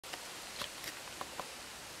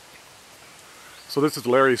So this is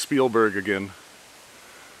Larry Spielberg again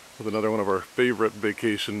with another one of our favorite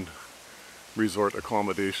vacation resort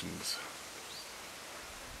accommodations.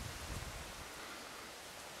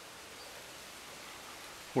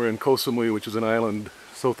 We're in Koh Samui, which is an island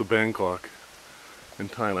south of Bangkok in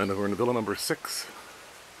Thailand, and we're in villa number 6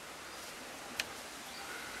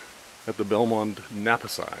 at the Belmond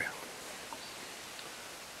Napasai.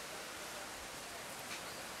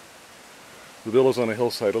 The villa's on a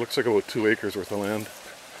hillside. It looks like about 2 acres worth of land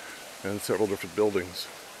and several different buildings.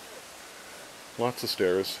 Lots of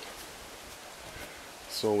stairs.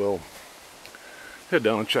 So we'll head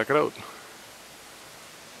down and check it out.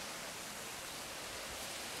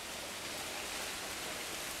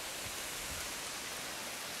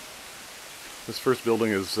 This first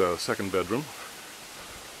building is second bedroom.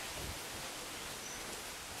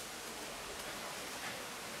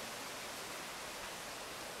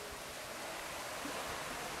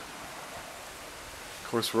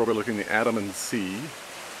 Of course, we're overlooking the Andaman Sea,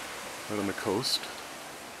 right on the coast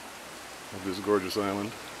of this gorgeous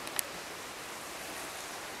island.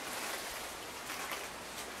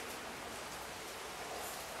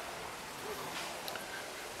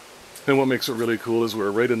 And what makes it really cool is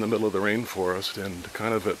we're right in the middle of the rainforest and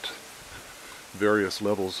kind of at various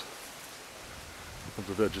levels of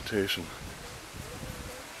the vegetation.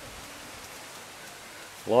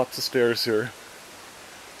 Lots of stairs here.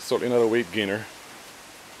 Certainly not a weight gainer,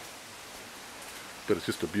 but it's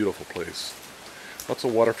just a beautiful place. Lots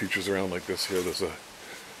of water features around like this here. There's a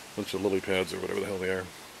bunch of lily pads or whatever the hell they are.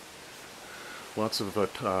 Lots of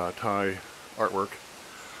Thai artwork.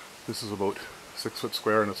 This is about 6 foot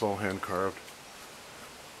square and it's all hand carved.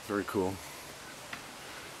 Very cool.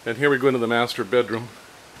 And here we go into the master bedroom.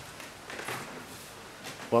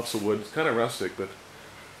 Lots of wood. It's kind of rustic, but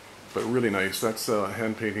really nice. That's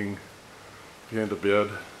hand painting behind the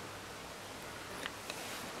bed.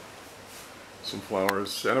 Some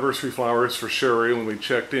flowers. Anniversary flowers for Sherry when we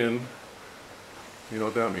checked in. You know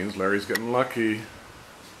what that means. Larry's getting lucky.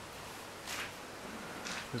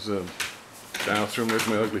 There's a bathroom. There's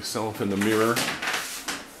my ugly self in the mirror.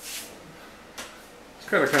 It's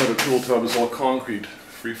kind of a cool tub. It's all concrete,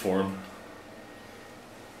 freeform.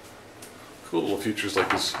 Cool little features like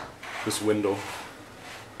this window.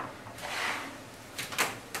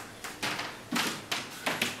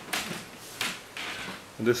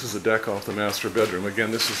 And this is the deck off the master bedroom.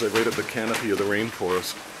 Again, this is right at the canopy of the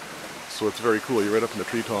rainforest. So it's very cool. You're right up in the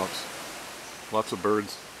treetops. Lots of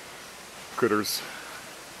birds, critters,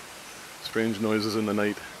 strange noises in the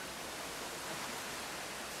night.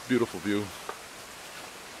 Beautiful view.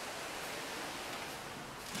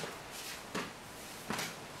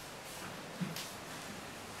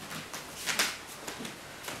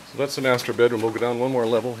 So that's the master bedroom. We'll go down one more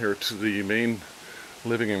level here to the main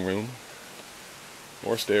living room.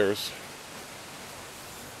 More stairs.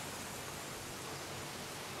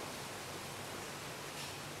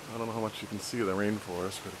 I don't know how much you can see of the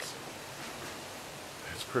rainforest, but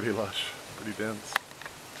it's pretty lush, pretty dense.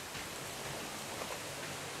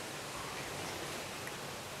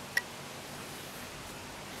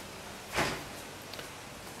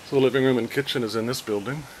 So the living room and kitchen is in this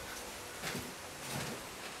building.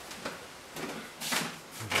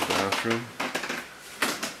 There's the bathroom.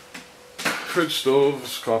 Fridge,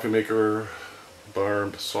 stoves, coffee maker,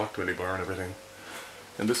 bar, sock mini bar and everything.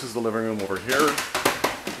 And this is the living room over here.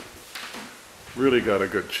 Really got a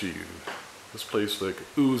good chi. This place like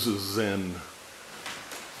oozes zen.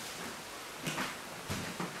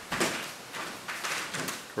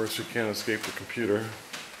 Of course you can't escape the computer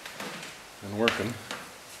and working.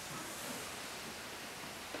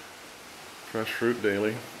 Fresh fruit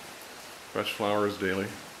daily. Fresh flowers daily.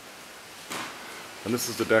 And this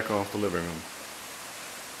is the deck off the living room.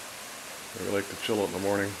 I like to chill out in the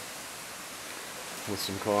morning with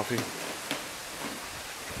some coffee.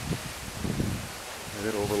 And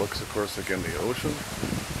it overlooks, of course, again the ocean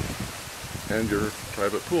and your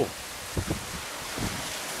private pool.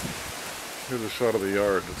 Here's a shot of the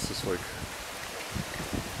yard. It's just like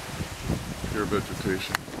pure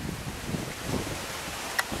vegetation.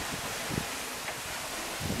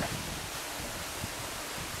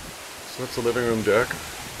 So that's the living room deck.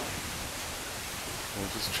 We'll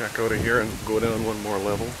just check out of here and go down one more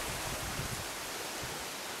level.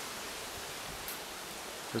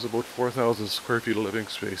 There's about 4,000 square feet of living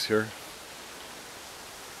space here.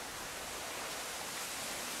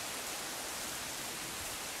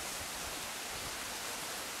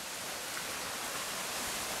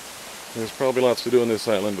 There's probably lots to do on this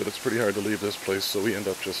island, but it's pretty hard to leave this place, so we end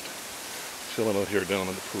up just chilling out here down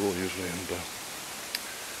in the pool usually and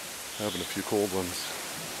having a few cold ones.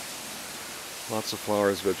 Lots of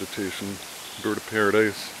flowers, vegetation, bird of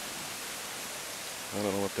paradise. I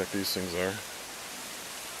don't know what the heck these things are.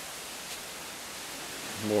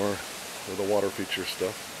 More of the water feature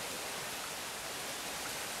stuff.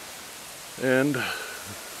 And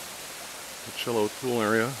the chill out pool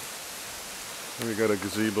area. And we got a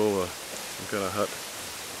gazebo, some kind of hut,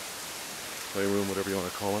 playroom, whatever you want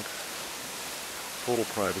to call it. Total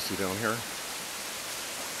privacy down here.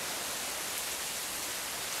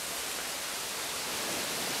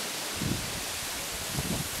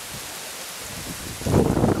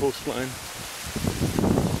 Coastline.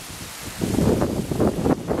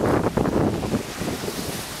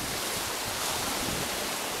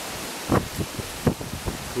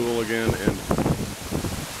 Pool again, and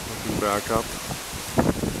looking back up.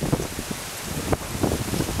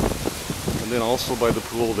 And then also by the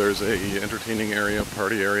pool there's a entertaining area,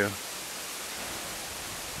 party area.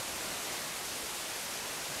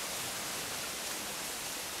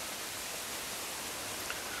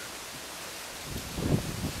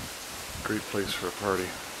 Great place for a party.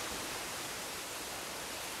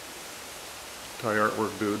 Thai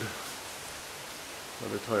artwork dude.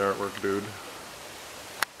 Another Thai artwork dude.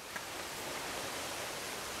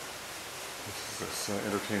 This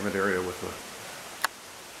entertainment area with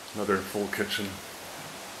another full kitchen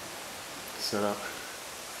set up.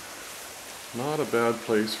 Not a bad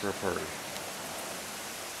place for a party.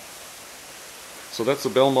 So that's the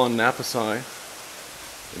Belmond Napasai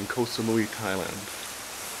in Koh Samui, Thailand.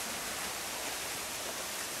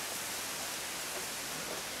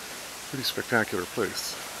 Pretty spectacular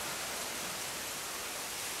place.